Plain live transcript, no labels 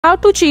how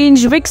to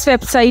change Wix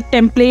website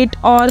template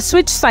or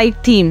switch site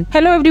theme.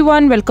 Hello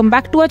everyone, welcome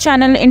back to our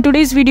channel. In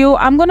today's video,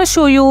 I'm gonna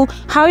show you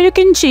how you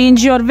can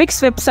change your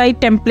Wix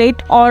website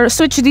template or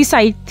switch the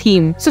site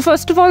theme. So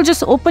first of all,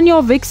 just open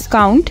your Wix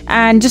account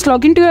and just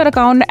log into your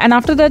account, and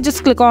after that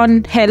just click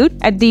on help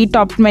at the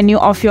top menu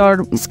of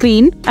your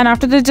screen, and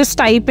after that just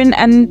type in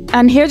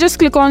and here just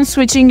click on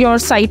switching your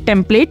site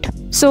template.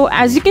 So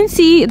as you can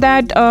see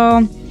that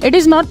it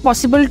is not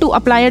possible to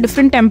apply a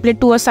different template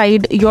to a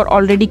site you're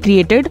already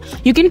created.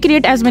 You can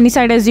create as many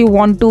sites as you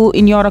want to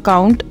in your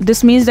account.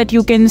 This means that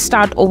you can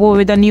start over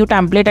with a new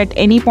template at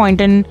any point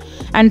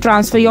and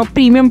transfer your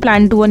premium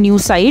plan to a new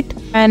site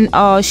and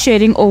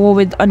sharing over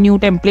with a new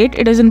template.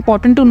 It is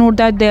important to note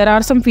that there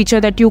are some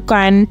features that you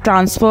can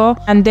transfer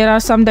and there are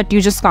some that you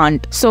just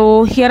can't.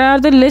 So here are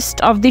the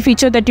list of the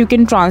features that you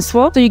can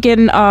transfer. So you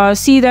can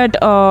see that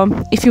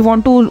if you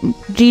want to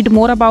read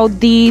more about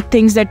the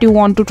things that you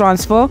want to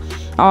transfer,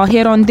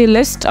 here on the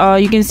list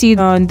you can see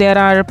there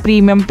are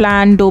premium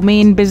plan,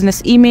 domain,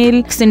 business email,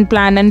 extend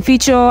plan and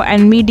feature,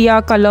 and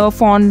media, color,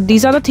 font.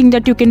 These are the things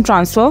that you can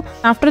transfer.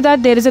 After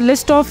that, there is a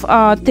list of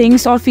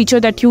things or feature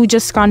that you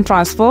just can't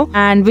transfer,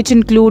 and which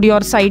include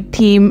your site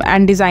theme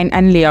and design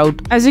and layout.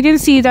 As you can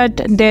see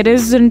that there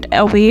isn't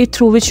a way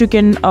through which you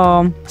can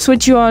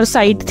switch your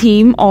site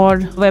theme or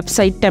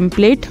website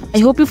template. I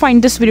hope you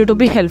find this video to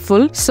be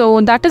helpful. So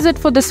that is it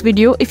for this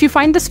video. If you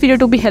find this video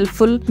to be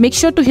helpful, make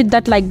sure to hit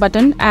that like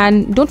button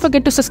and don't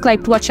forget to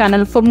subscribe to our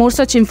channel for more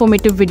such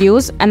informative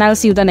videos, and I'll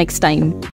see you the next time.